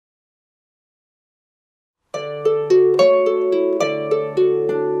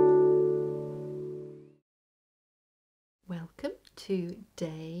to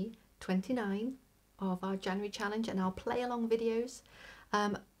day 29 of our January challenge and our play along videos.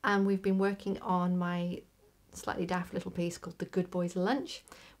 And we've been working on my slightly daft little piece called the Good Boys Lunch.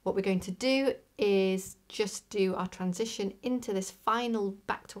 What we're going to do is just do our transition into this final,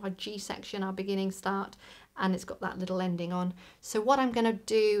 back to our G section, our beginning start, and it's got that little ending on. So what I'm going to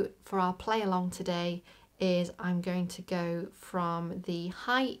do for our play along today is I'm going to go from the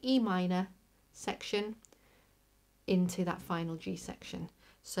high E minor section into that final G section.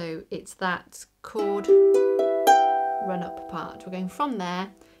 So it's that chord run up part. We're going from there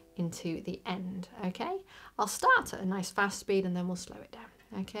into the end, okay? I'll start at a nice fast speed and then we'll slow it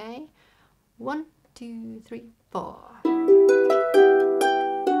down, okay? 1, 2, 3, 4.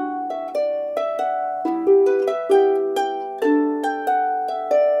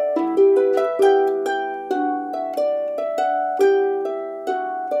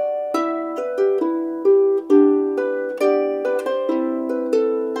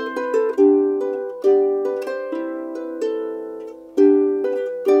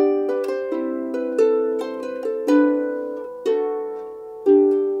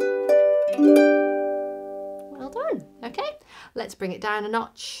 Let's bring it down a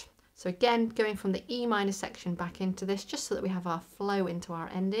notch. So again, going from the E minor section back into this, just so that we have our flow into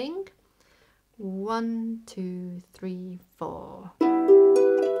our ending. 1, 2, 3, 4.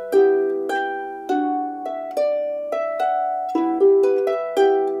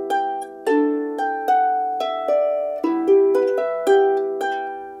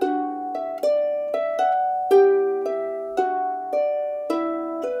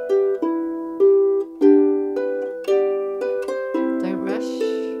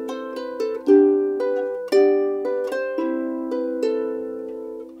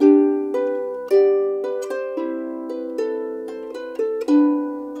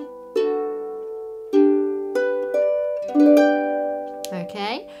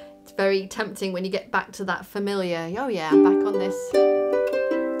 Okay, it's very tempting when you get back to that familiar, oh yeah, I'm back on this,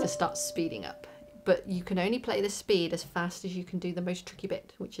 to start speeding up. But you can only play the speed as fast as you can do the most tricky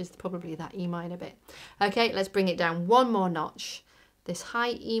bit, which is probably that E minor bit. Okay, let's bring it down one more notch. This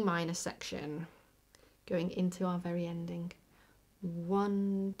high E minor section going into our very ending.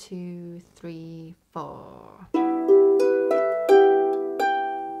 1, 2, 3, 4.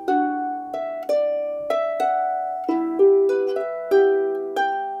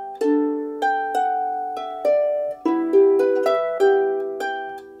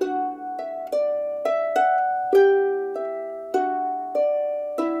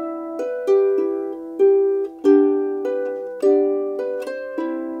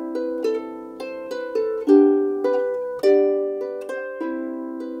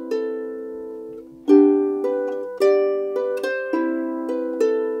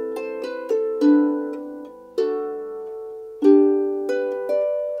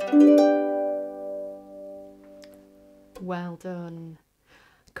 Well done.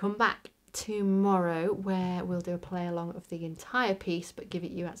 Come back tomorrow where we'll do a play along of the entire piece, but give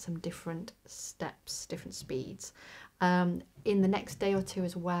it you at some different steps, different speeds. In the next day or two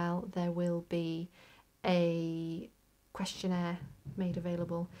as well, there will be a questionnaire made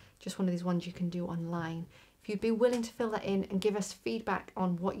available, just one of these ones you can do online. If you'd be willing to fill that in and give us feedback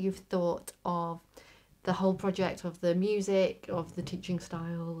on what you've thought of the whole project, of the music, of the teaching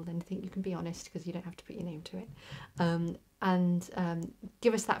style, anything, you can be honest because you don't have to put your name to it. And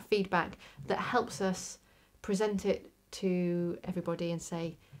give us that feedback that helps us present it to everybody and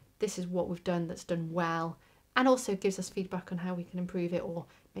say, this is what we've done that's done well, and also gives us feedback on how we can improve it, or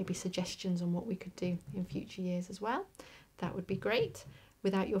maybe suggestions on what we could do in future years as well. That would be great.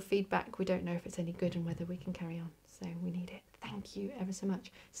 Without your feedback, we don't know if it's any good and whether we can carry on. So we need it. Thank you ever so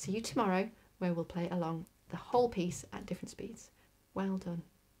much. See you tomorrow, where we'll play along the whole piece at different speeds. Well done.